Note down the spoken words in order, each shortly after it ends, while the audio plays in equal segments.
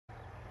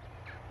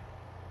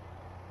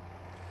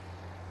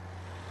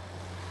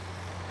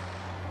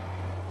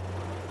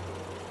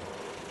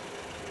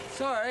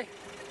Sorry,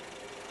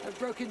 I've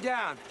broken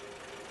down.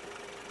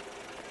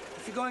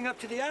 If you're going up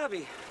to the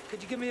Abbey,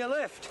 could you give me a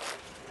lift?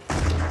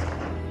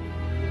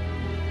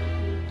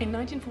 In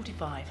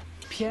 1945,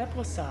 Pierre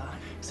Brossard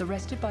was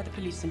arrested by the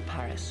police in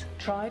Paris,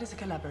 tried as a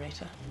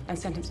collaborator, and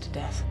sentenced to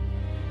death.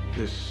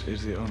 This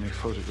is the only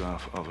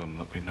photograph of him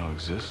that we know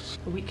exists.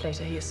 A week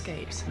later, he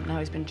escapes, and now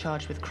he's been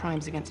charged with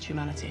crimes against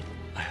humanity.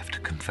 I have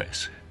to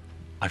confess,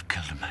 I've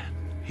killed a man.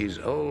 He's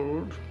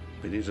old,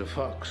 but he's a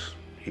fox.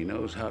 He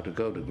knows how to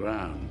go to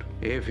ground.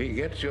 If he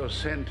gets your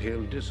scent,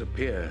 he'll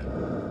disappear.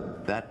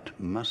 That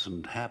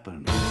mustn't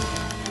happen.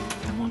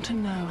 I want to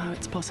know how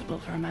it's possible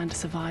for a man to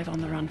survive on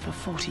the run for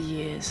 40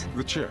 years.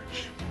 The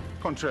church,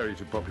 contrary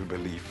to popular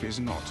belief, is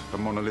not a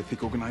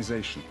monolithic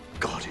organization.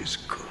 God is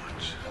good.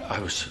 I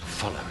was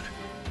followed.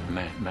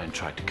 Man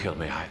tried to kill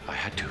me. I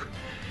had to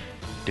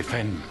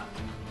defend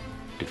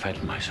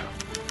myself.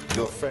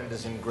 Your friend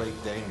is in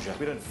great danger. If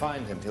we don't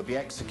find him, he'll be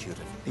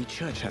executed. The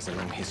church has a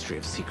long history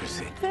of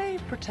secrecy. They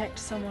protect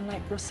someone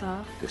like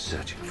Brossard. They're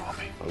searching for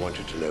me. I want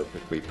you to know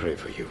that we pray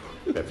for you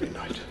every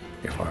night.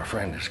 If our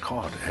friend is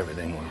caught,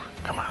 everything will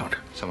come out.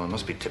 Someone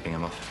must be tipping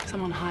him off.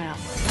 Someone high up,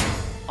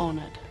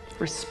 honored,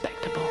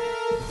 respectable.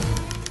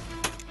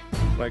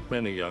 Like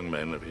many young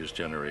men of his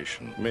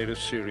generation, made a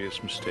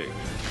serious mistake.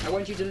 I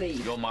want you to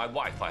leave. You're my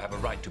wife. I have a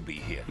right to be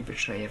here. You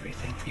betray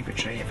everything. You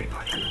betray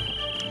everybody.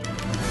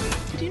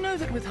 Did you know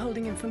that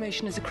withholding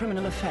information is a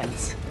criminal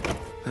offense?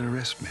 Then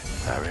arrest me.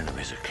 Our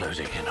enemies are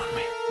closing in on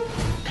me.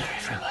 They're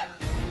everywhere.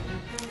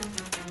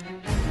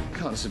 You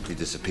can't simply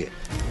disappear.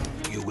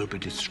 You will be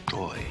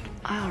destroyed.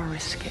 I'll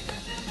risk it.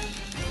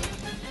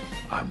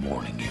 I'm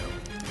warning you.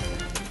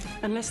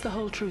 Unless the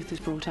whole truth is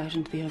brought out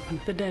into the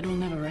open, the dead will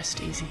never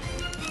rest easy.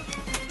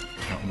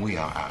 We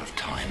are out of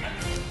time.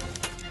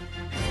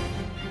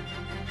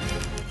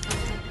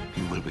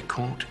 You will be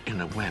caught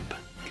in a web.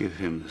 Give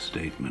him the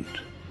statement.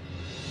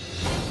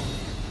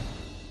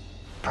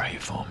 Pray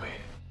for me.